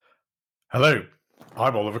Hello,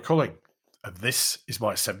 I'm Oliver Culling, and this is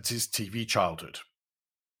my 70s TV childhood.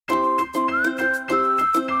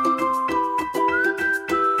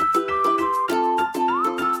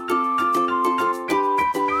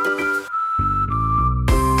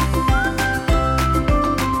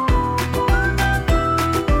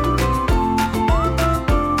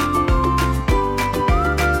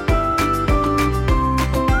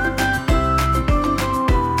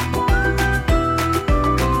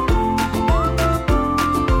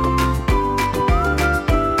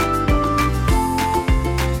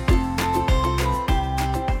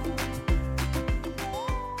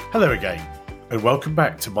 Hello again, and welcome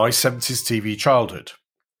back to my 70s TV childhood.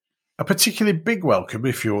 A particularly big welcome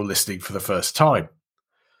if you're listening for the first time.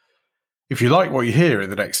 If you like what you hear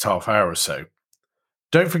in the next half hour or so,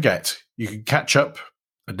 don't forget you can catch up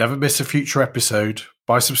and never miss a future episode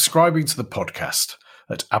by subscribing to the podcast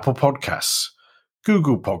at Apple Podcasts,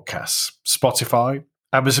 Google Podcasts, Spotify,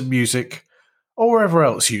 Amazon Music, or wherever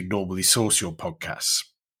else you normally source your podcasts.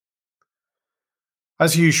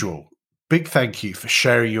 As usual, big thank you for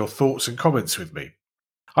sharing your thoughts and comments with me.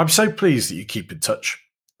 I'm so pleased that you keep in touch,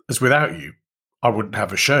 as without you, I wouldn't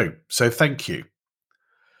have a show, so thank you.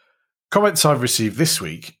 Comments I've received this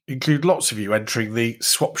week include lots of you entering the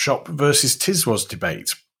Swap Shop versus Tiswas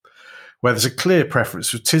debate, where there's a clear preference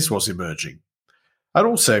for Tiswas emerging, and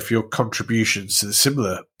also for your contributions to the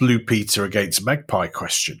similar Blue Peter against Magpie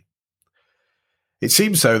question. It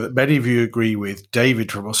seems though that many of you agree with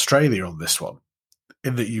David from Australia on this one,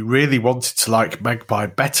 in that you really wanted to like Magpie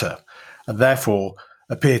better and therefore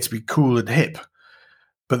appear to be cool and hip,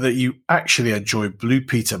 but that you actually enjoy Blue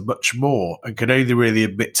Peter much more and can only really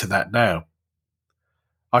admit to that now.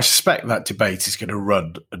 I suspect that debate is going to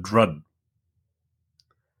run and run.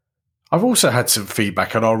 I've also had some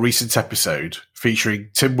feedback on our recent episode featuring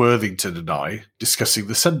Tim Worthington and I discussing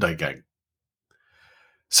the Sunday Gang.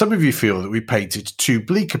 Some of you feel that we painted too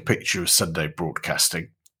bleak a picture of Sunday broadcasting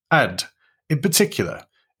and, in particular,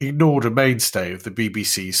 ignored a mainstay of the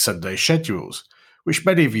BBC's Sunday schedules, which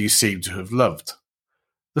many of you seem to have loved,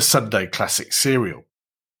 the Sunday classic serial.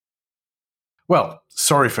 Well,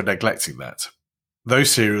 sorry for neglecting that.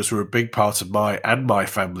 Those serials were a big part of my and my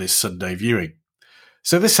family's Sunday viewing,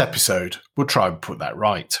 so this episode will try and put that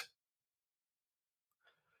right.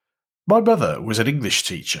 My mother was an English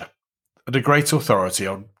teacher and a great authority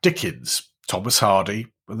on Dickens, Thomas Hardy,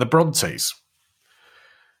 and the Brontes.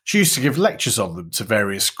 She used to give lectures on them to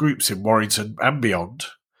various groups in Warrington and beyond,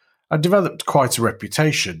 and developed quite a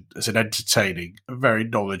reputation as an entertaining and very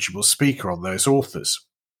knowledgeable speaker on those authors.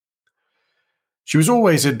 She was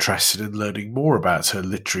always interested in learning more about her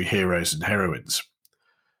literary heroes and heroines,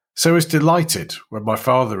 so I was delighted when my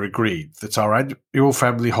father agreed that our annual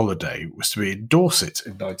family holiday was to be in Dorset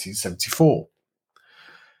in 1974.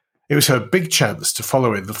 It was her big chance to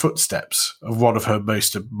follow in the footsteps of one of her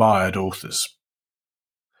most admired authors.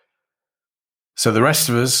 So the rest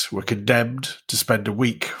of us were condemned to spend a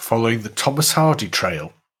week following the Thomas Hardy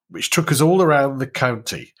trail, which took us all around the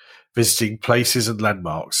county, visiting places and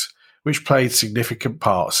landmarks which played significant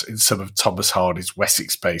parts in some of Thomas Hardy's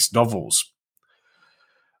Wessex-based novels.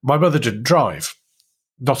 My mother didn't drive,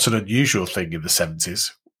 not an unusual thing in the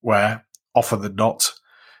 70s, where, often than not,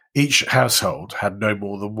 each household had no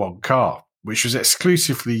more than one car, which was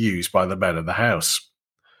exclusively used by the men of the house.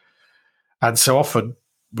 And so often,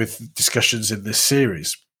 with discussions in this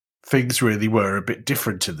series, things really were a bit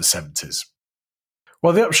different in the 70s.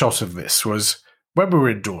 Well, the upshot of this was, when we were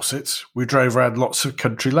in Dorset, we drove around lots of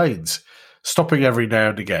country lanes, stopping every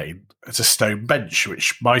now and again at a stone bench,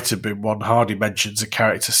 which might have been one Hardy mentions a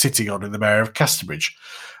character sitting on in The Mayor of Casterbridge,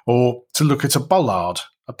 or to look at a bollard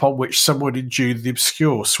upon which someone in Jude the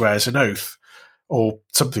Obscure swears an oath, or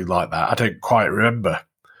something like that, I don't quite remember.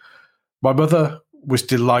 My mother was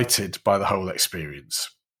delighted by the whole experience.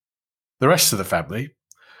 The rest of the family,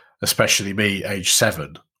 especially me, age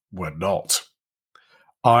 7, were not.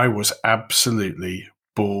 I was absolutely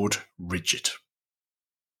bored rigid.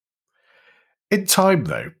 In time,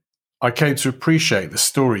 though, I came to appreciate the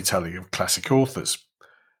storytelling of classic authors,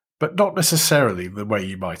 but not necessarily in the way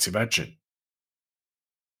you might imagine.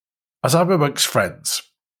 As I'm amongst friends,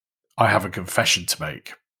 I have a confession to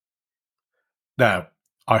make. Now,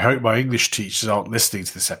 I hope my English teachers aren't listening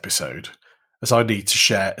to this episode, as I need to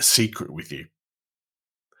share a secret with you.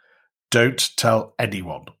 Don't tell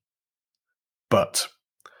anyone. But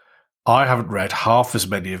I haven't read half as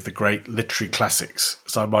many of the great literary classics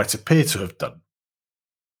as I might appear to have done.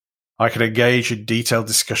 I can engage in detailed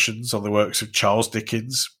discussions on the works of Charles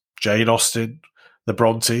Dickens, Jane Austen, the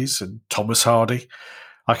Brontes, and Thomas Hardy.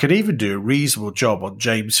 I can even do a reasonable job on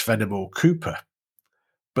James Fenimore Cooper.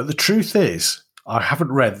 But the truth is, I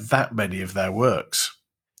haven't read that many of their works.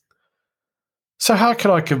 So how can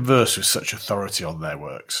I converse with such authority on their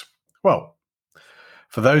works? Well,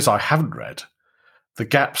 for those I haven't read, the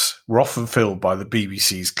gaps were often filled by the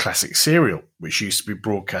BBC's classic serial, which used to be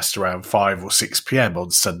broadcast around 5 or 6 p.m.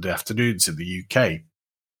 on Sunday afternoons in the UK.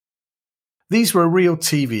 These were a real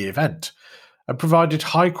TV event and provided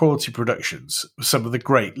high-quality productions of some of the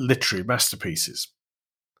great literary masterpieces.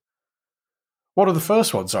 One of the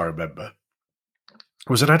first ones I remember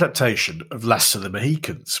was an adaptation of Last of the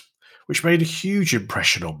Mohicans, which made a huge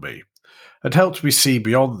impression on me and helped me see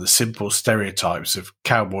beyond the simple stereotypes of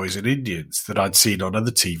cowboys and Indians that I'd seen on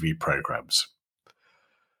other TV programmes.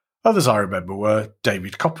 Others I remember were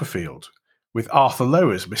David Copperfield, with Arthur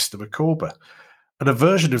Lowe as Mr. Micawber, and a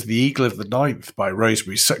version of The Eagle of the Ninth by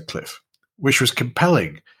Rosemary Sutcliffe, which was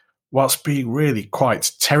compelling whilst being really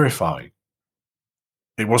quite terrifying.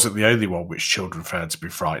 It wasn't the only one which children found to be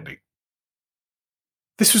frightening.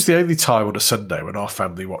 This was the only time on a Sunday when our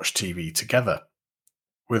family watched TV together,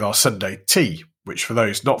 with our Sunday tea, which for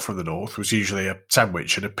those not from the north was usually a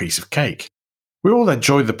sandwich and a piece of cake. We all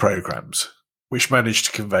enjoyed the programmes, which managed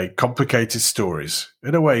to convey complicated stories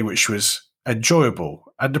in a way which was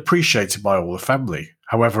enjoyable and appreciated by all the family,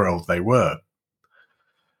 however old they were.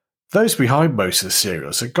 Those behind most of the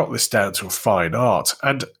serials had got this down to a fine art,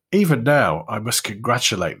 and even now I must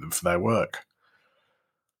congratulate them for their work.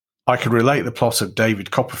 I can relate the plot of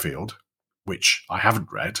David Copperfield, which I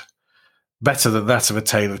haven't read, better than that of A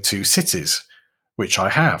Tale of Two Cities, which I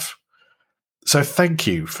have. So thank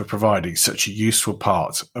you for providing such a useful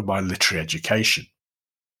part of my literary education.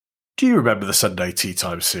 Do you remember the Sunday Tea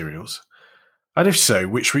Time serials? And if so,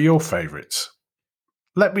 which were your favourites?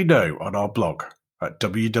 Let me know on our blog at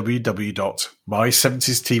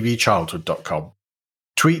www.my70stvchildhood.com,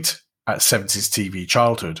 tweet at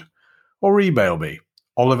 70stvchildhood, or email me,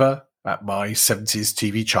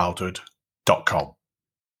 oliver@my70stvchildhood.com.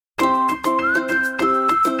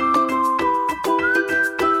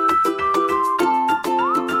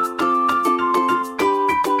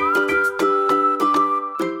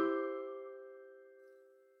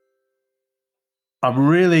 I'm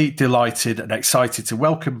really delighted and excited to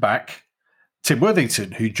welcome back Tim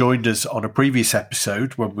Worthington, who joined us on a previous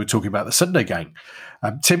episode when we were talking about the Sunday Gang.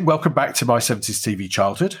 Tim, welcome back to My 70s TV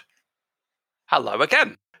Childhood. Hello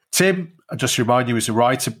again. Tim, I just remind you, is a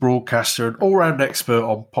writer, broadcaster, and all-round expert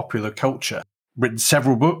on popular culture. Written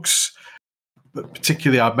several books, but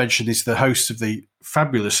particularly I've mentioned he's the host of the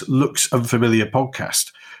fabulous Looks Unfamiliar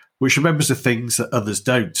podcast, which remembers the things that others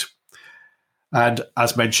don't. And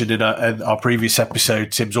as mentioned in our previous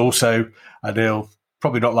episode, Tim's also, and he'll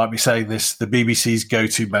probably not like me saying this, the BBC's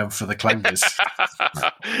go-to man for the clangers.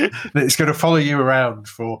 It's going to follow you around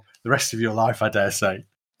for the rest of your life, I dare say.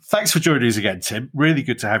 Thanks for joining us again, Tim. Really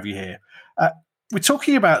good to have you here. We're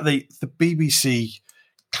talking about the BBC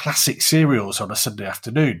classic serials on a Sunday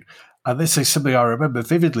afternoon. And this is something I remember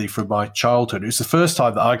vividly from my childhood. It was the first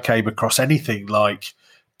time that I came across anything like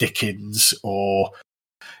Dickens or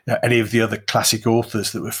any of the other classic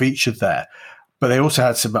authors that were featured there. But they also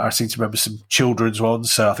had some, I seem to remember some children's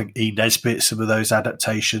ones. So I think E. Nesbit, some of those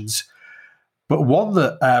adaptations. But one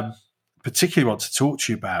that particularly want to talk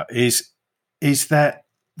to you about is their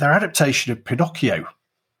adaptation of Pinocchio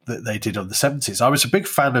that they did on the 70s. I was a big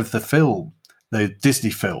fan of the film, the Disney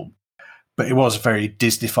film, but it was a very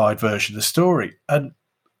Disneyfied version of the story. And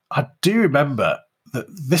I do remember that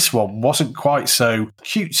this one wasn't quite so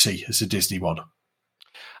cutesy as a Disney one.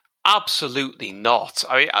 Absolutely not.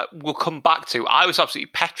 I mean, we'll come back to, I was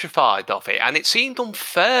absolutely petrified of it, and it seemed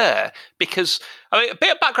unfair because, I mean, a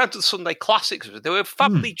bit of background to the Sunday Classics, there were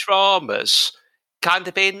family dramas kind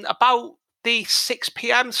of in about the 6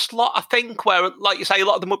 p.m. slot, I think, where, like you say, a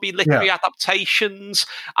lot of them would be literary adaptations.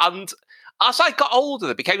 And as I got older,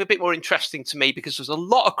 it became a bit more interesting to me because there's a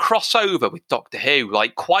lot of crossover with Doctor Who.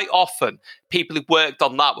 Like, quite often, people who worked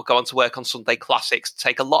on that would go on to work on Sunday Classics,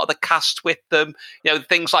 take a lot of the cast with them. You know,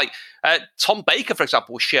 things like Tom Baker, for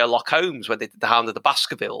example, was Sherlock Holmes when they did The Hound of the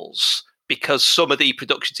Baskervilles, because some of the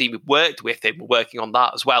production team who worked with him were working on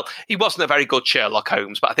that as well. He wasn't a very good Sherlock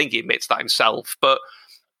Holmes, but I think he admits that himself. But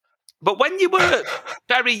when you were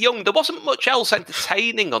very young, there wasn't much else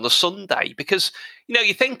entertaining on a Sunday because, you know,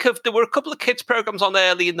 you think of, there were a couple of kids' programs on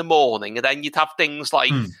early in the morning, and then you'd have things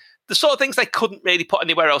like the sort of things they couldn't really put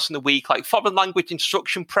anywhere else in the week, like foreign language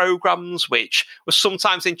instruction programs, which were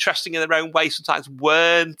sometimes interesting in their own way, sometimes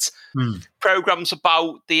weren't. Programs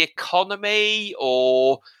about the economy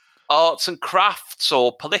or arts and crafts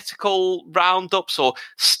or political roundups or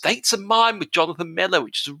States of Mind with Jonathan Miller,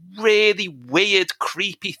 which is a really weird,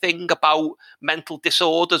 creepy thing about mental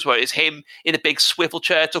disorders, where it's him in a big swivel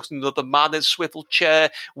chair talking to another man in a swivel chair.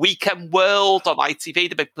 Weekend World on ITV,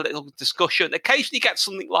 the big political discussion. Occasionally you get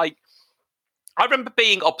something like, I remember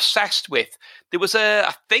being obsessed with, there was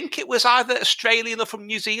I think it was either Australian or from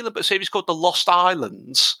New Zealand, but a series called The Lost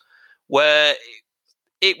Islands, where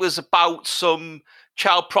it was about some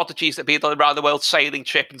child prodigies that had been on around the world sailing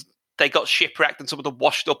trip, and they got shipwrecked and some of them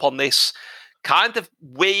washed up on this kind of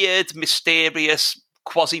weird, mysterious,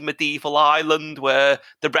 quasi-medieval island where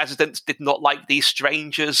the residents did not like these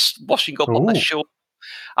strangers washing up on the shore.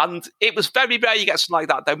 And it was very rare you get something like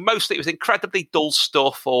that, though. Mostly it was incredibly dull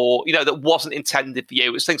stuff, or, that wasn't intended for you.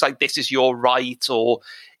 It was things like This Is Your Right, or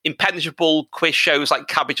impenetrable quiz shows like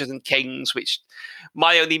Cabbages and Kings, which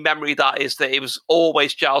my only memory of that is that it was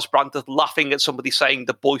always Giles Brandreth laughing at somebody saying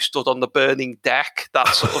the boy stood on the burning deck, that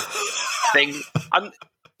sort of thing. And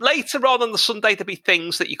later on the Sunday, there'd be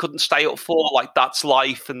things that you couldn't stay up for, like That's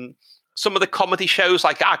Life, and some of the comedy shows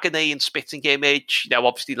like Agony and Spitting Image.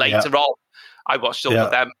 Obviously later on, I watched all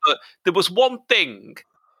of them. But there was one thing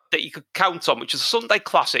that you could count on, which is the Sunday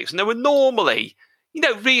classics. And they were normally,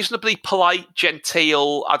 reasonably polite,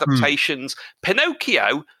 genteel adaptations.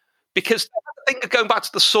 Pinocchio, because the thing of going back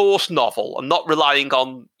to the source novel and not relying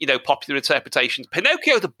on, popular interpretations,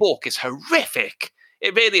 Pinocchio, the book, is horrific.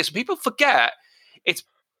 It really is. People forget it's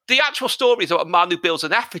the actual story is about a man who builds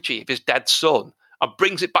an effigy of his dead son and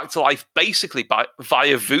brings it back to life basically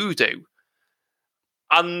via voodoo.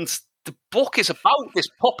 And the book is about this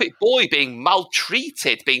puppet boy being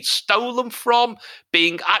maltreated, being stolen from,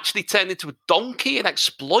 being actually turned into a donkey and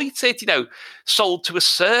exploited, sold to a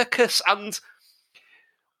circus. And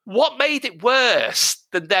what made it worse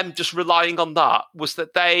than them just relying on that was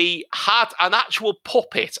that they had an actual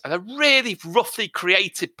puppet, and a really roughly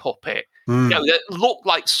created puppet, that looked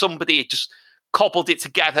like somebody had just cobbled it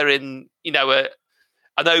together in, an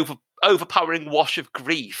overpowering wash of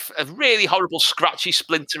grief, a really horrible, scratchy,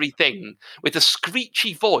 splintery thing with a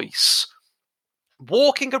screechy voice,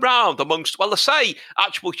 walking around amongst, well, I say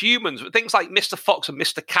actual humans, but things like Mr. Fox and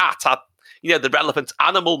Mr. Cat had, the relevant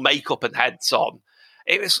animal makeup and heads on.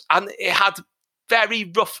 It had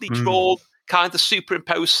very roughly drawn, kind of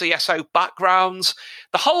superimposed CSO backgrounds.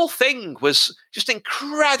 The whole thing was just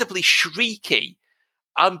incredibly shrieky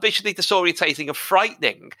and visually disorientating and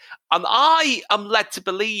frightening. And I am led to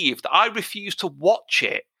believe that I refused to watch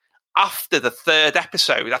it after the third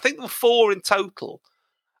episode. I think there were 4 in total.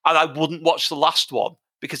 And I wouldn't watch the last one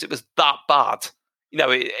because it was that bad.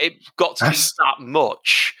 It got to be that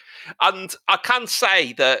much. And I can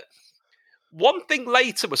say that one thing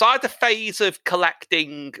later was I had a phase of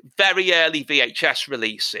collecting very early VHS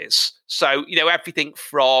releases. So, everything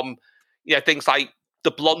from, things like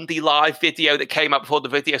the Blondie Live video that came out before the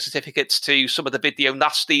video certificates to some of the video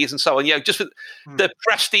nasties and so on, just for the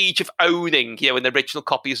prestige of owning, an original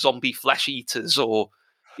copy of Zombie Flesh Eaters or,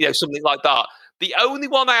 something like that. The only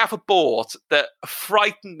one I ever bought that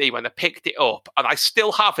frightened me when I picked it up, and I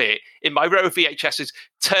still have it in my row of VHSs,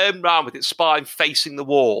 turned round with its spine facing the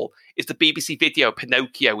wall, is the BBC video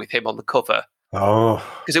Pinocchio with him on the cover. Oh.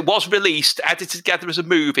 Because it was released, edited together as a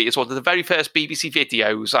movie. It's one of the very first BBC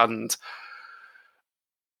videos, and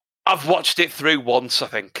I've watched it through once, I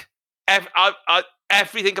think.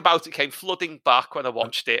 Everything about it came flooding back when I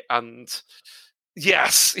watched it, and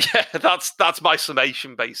yes, that's my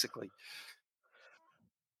summation, basically.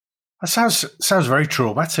 That sounds very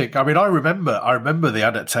traumatic. I mean, I remember the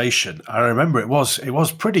adaptation. I remember it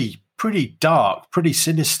was pretty dark, pretty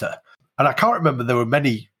sinister, and I can't remember there were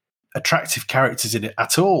many attractive characters in it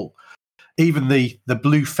at all. Even the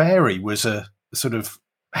blue fairy was a sort of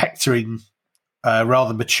hectoring,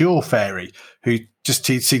 rather mature fairy who just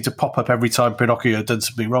seemed to pop up every time Pinocchio had done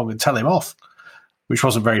something wrong and tell him off, which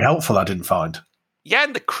wasn't very helpful, I didn't find. Yeah,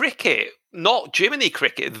 and the cricket, not Jiminy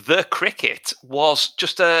Cricket, the cricket was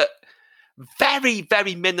just a very,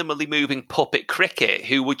 very minimally moving puppet cricket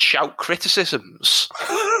who would shout criticisms.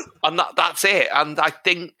 And that's it. And I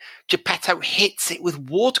think Geppetto hits it with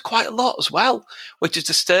wood quite a lot as well, which is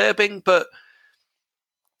disturbing. But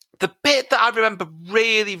the bit that I remember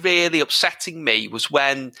really, really upsetting me was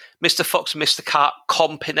when Mr. Fox and Mr. Cat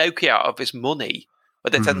con Pinocchio out of his money,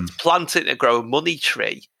 where they tend to plant it and grow a money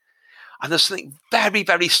tree. And there's something very,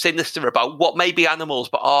 very sinister about what may be animals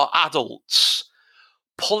but are adults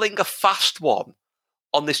pulling a fast one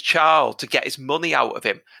on this child to get his money out of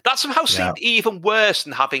him. That somehow seemed even worse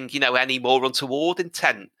than having, any more untoward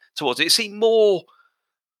intent towards it. It seemed more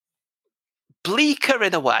bleaker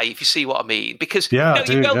in a way, if you see what I mean. Because Yeah,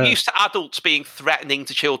 you're well used to adults being threatening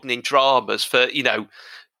to children in dramas for,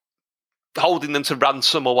 holding them to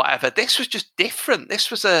ransom or whatever. This was just different. This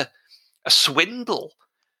was a swindle.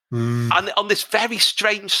 And on this very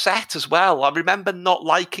strange set as well. I remember not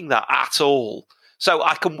liking that at all. So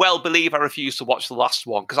I can well believe I refused to watch the last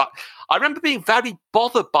one, because I remember being very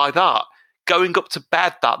bothered by that, going up to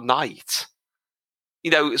bed that night.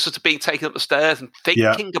 Sort of being taken up the stairs and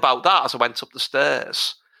thinking about that as I went up the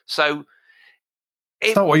stairs. So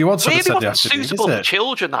it's not what you want really wasn't suitable for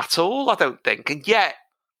children at all, I don't think. And yet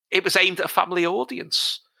it was aimed at a family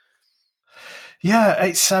audience. Yeah,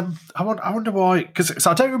 it's. I wonder why, because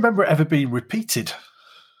I don't remember it ever being repeated.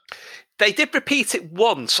 They did repeat it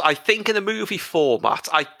once, I think, in a movie format.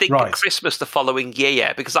 I think at Christmas the following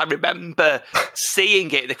year, because I remember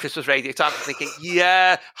seeing it in the Christmas Radio Times and thinking,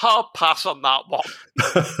 yeah, hard pass on that one.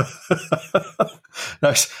 No,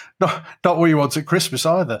 it's not what you want at Christmas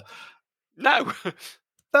either. No.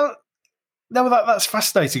 No, that's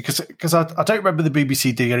fascinating, because I don't remember the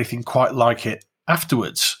BBC doing anything quite like it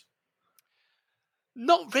afterwards.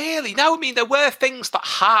 Not really. No, I mean, there were things that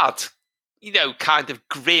had, kind of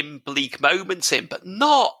grim, bleak moments in, but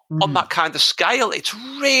not on that kind of scale. It's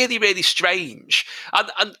really, really strange.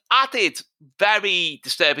 And added very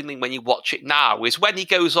disturbingly when you watch it now is when he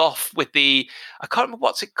goes off with I can't remember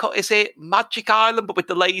what's it called. Is it Magic Island, but with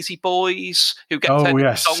the lazy boys who get turned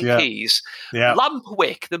into donkeys? Yeah.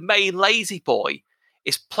 Lampwick, the main lazy boy,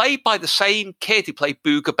 is played by the same kid who played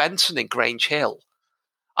Booger Benson in Grange Hill.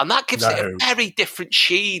 And that gives it a very different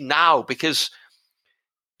sheen now, because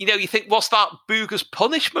you think, what's that Booger's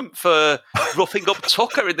punishment for roughing up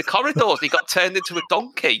Tucker in the corridors? He got turned into a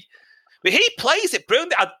donkey. But he plays it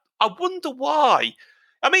brilliantly. I wonder why.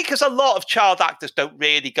 I mean, because a lot of child actors don't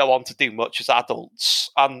really go on to do much as adults.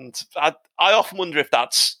 And I often wonder if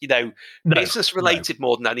that's, business-related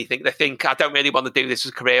more than anything. They think, I don't really want to do this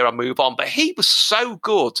as a career, I'll move on. But he was so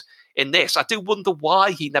good in this. I do wonder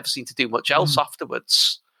why he never seemed to do much else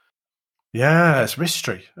afterwards. Yeah, it's a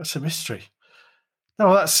mystery. That's a mystery.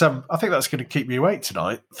 No, that's. I think that's going to keep me awake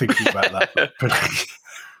tonight, thinking about that. But,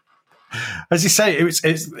 as you say,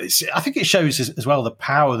 it's. I think it shows as well the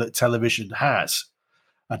power that television has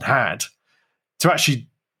and had to actually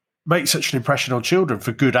make such an impression on children,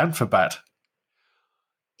 for good and for bad.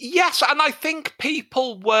 Yes, and I think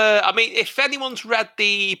people were. I mean, if anyone's read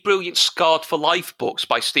the brilliant Scarred for Life books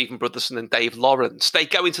by Stephen Brotherson and Dave Lawrence, they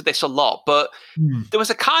go into this a lot. But there was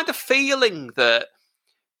a kind of feeling that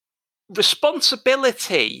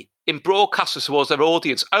responsibility in broadcasters towards their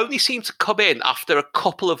audience only seemed to come in after a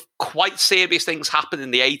couple of quite serious things happened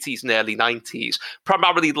in the 80s and early 90s,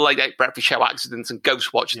 primarily the Late Night Breakfast Show accidents and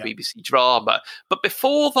Ghostwatch, the BBC drama. But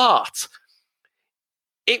before that,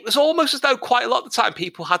 it was almost as though quite a lot of the time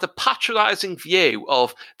people had a patronising view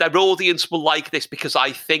of their audience will like this because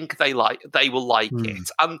I think they will like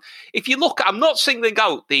it. And if you look, I'm not singling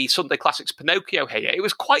out the Sunday Classics Pinocchio here. It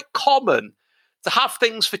was quite common to have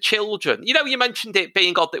things for children. You mentioned it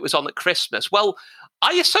being odd that it was on at Christmas. Well,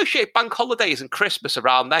 I associate bank holidays and Christmas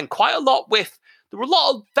around then quite a lot with, there were a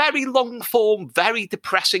lot of very long form, very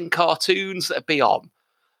depressing cartoons that would be on.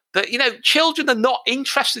 That, children are not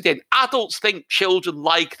interested in. Adults think children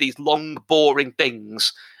like these long, boring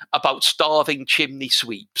things about starving chimney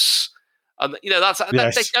sweeps. And, they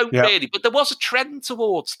don't really. But there was a trend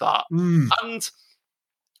towards that. And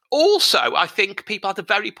also, I think people had a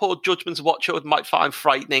very poor judgment of what children might find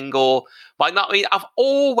frightening or might not. I mean, I've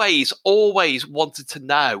always wanted to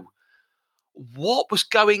know what was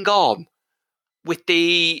going on with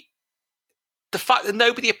the fact that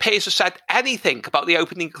nobody appears to have said anything about the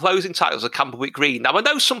opening and closing titles of Camberwick Green. Now, I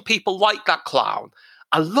know some people like that clown.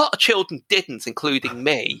 A lot of children didn't, including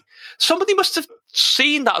me. Somebody must have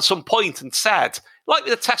seen that at some point and said, like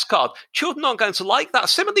with a test card, children aren't going to like that.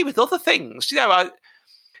 Similarly with other things. I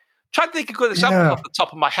trying to think of a good example off the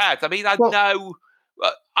top of my head. I mean, I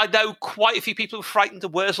know quite a few people who are frightened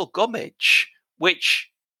of Wurzel Gummidge, which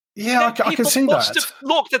I can see that. Must have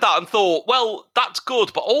looked at that and thought, well, that's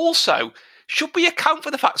good, but also, should we account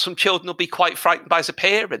for the fact some children will be quite frightened by his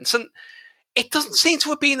appearance? And it doesn't seem to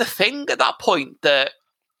have been a thing at that point that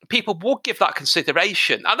people would give that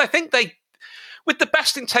consideration. And I think they, with the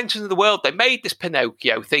best intentions in the world, they made this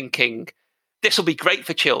Pinocchio thinking this will be great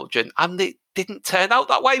for children, and it didn't turn out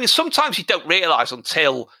that way. I mean, sometimes you don't realise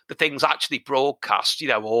until the thing's actually broadcast,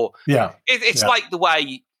 or it's like the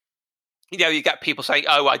way, you get people saying,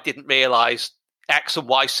 oh, I didn't realise X and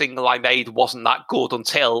Y single I made wasn't that good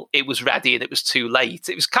until it was ready and it was too late.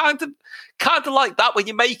 It was kind of like that when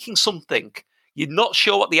you're making something, you're not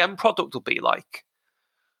sure what the end product will be like.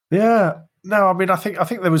 Yeah. No, I mean, I think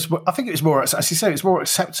it was more, as you say, it's more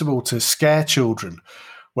acceptable to scare children,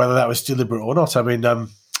 whether that was deliberate or not. I mean,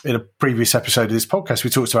 in a previous episode of this podcast, we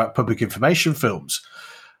talked about public information films,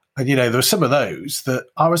 and there were some of those that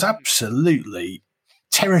I was absolutely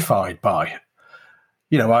terrified by.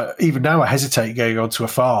 Even now I hesitate going onto a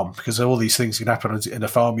farm because all these things can happen in a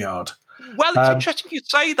farmyard. Well, it's interesting you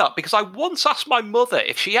say that, because I once asked my mother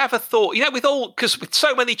if she ever thought, because with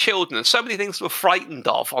so many children and so many things we're frightened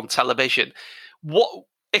of on television, what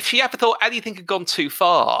if she ever thought anything had gone too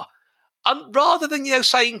far? And rather than,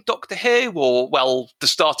 saying Doctor Who or, the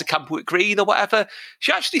start of Camp Green or whatever,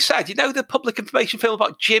 she actually said, the public information film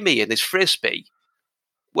about Jimmy and his frisbee,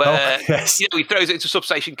 where yes. he throws it into a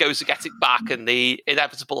substation, goes to get it back, and the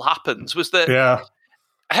inevitable happens, was that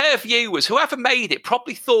her view was whoever made it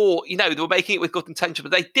probably thought, they were making it with good intention,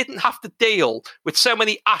 but they didn't have to deal with so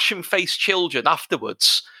many ashen-faced children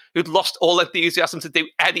afterwards who'd lost all enthusiasm to do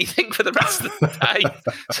anything for the rest of the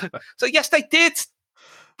day. So yes, they did.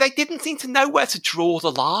 They didn't seem to know where to draw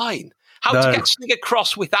the line, how to get something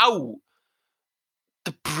across without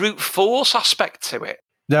the brute force aspect to it.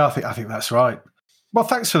 No, I think that's right. Well,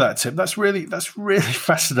 thanks for that, Tim. That's really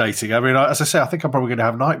fascinating. I mean, as I say, I think I'm probably going to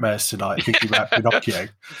have nightmares tonight thinking about Pinocchio.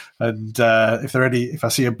 And if I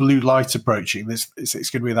see a blue light approaching, it's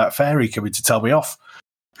going to be that fairy coming to tell me off.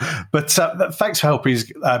 But thanks for helping us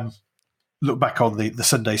look back on the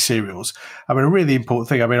Sunday serials. I mean, a really important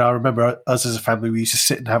thing. I mean, I remember us as a family, we used to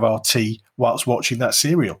sit and have our tea whilst watching that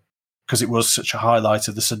serial because it was such a highlight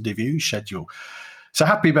of the Sunday viewing schedule. So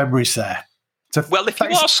happy memories there. So well, if you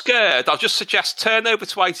are scared, I'll just suggest turn over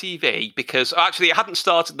to ITV, because actually it hadn't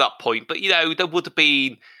started at that point, but there would have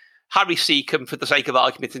been Harry Seacombe, for the sake of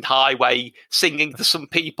argument, in Highway singing to some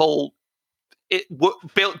people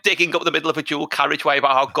digging up the middle of a dual carriageway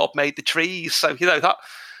about how God made the trees. So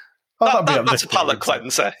that's a palate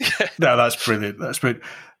cleanser. No, that's brilliant. That's brilliant.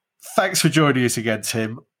 Thanks for joining us again,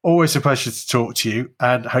 Tim. Always a pleasure to talk to you,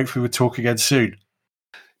 and hopefully we'll talk again soon.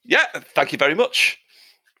 Yeah, thank you very much.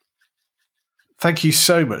 Thank you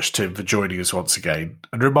so much, Tim, for joining us once again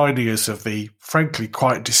and reminding us of the, frankly,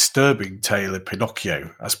 quite disturbing tale of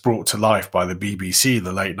Pinocchio as brought to life by the BBC in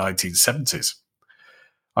the late 1970s.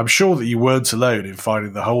 I'm sure that you weren't alone in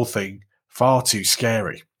finding the whole thing far too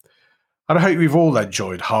scary. And I hope we've all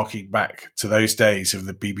enjoyed harking back to those days of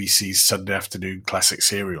the BBC's Sunday afternoon classic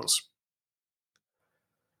serials.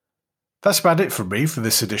 That's about it from me for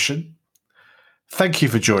this edition. Thank you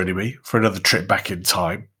for joining me for another trip back in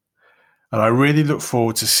time. And I really look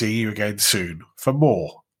forward to seeing you again soon for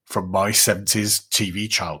more from my 70s TV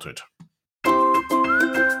childhood.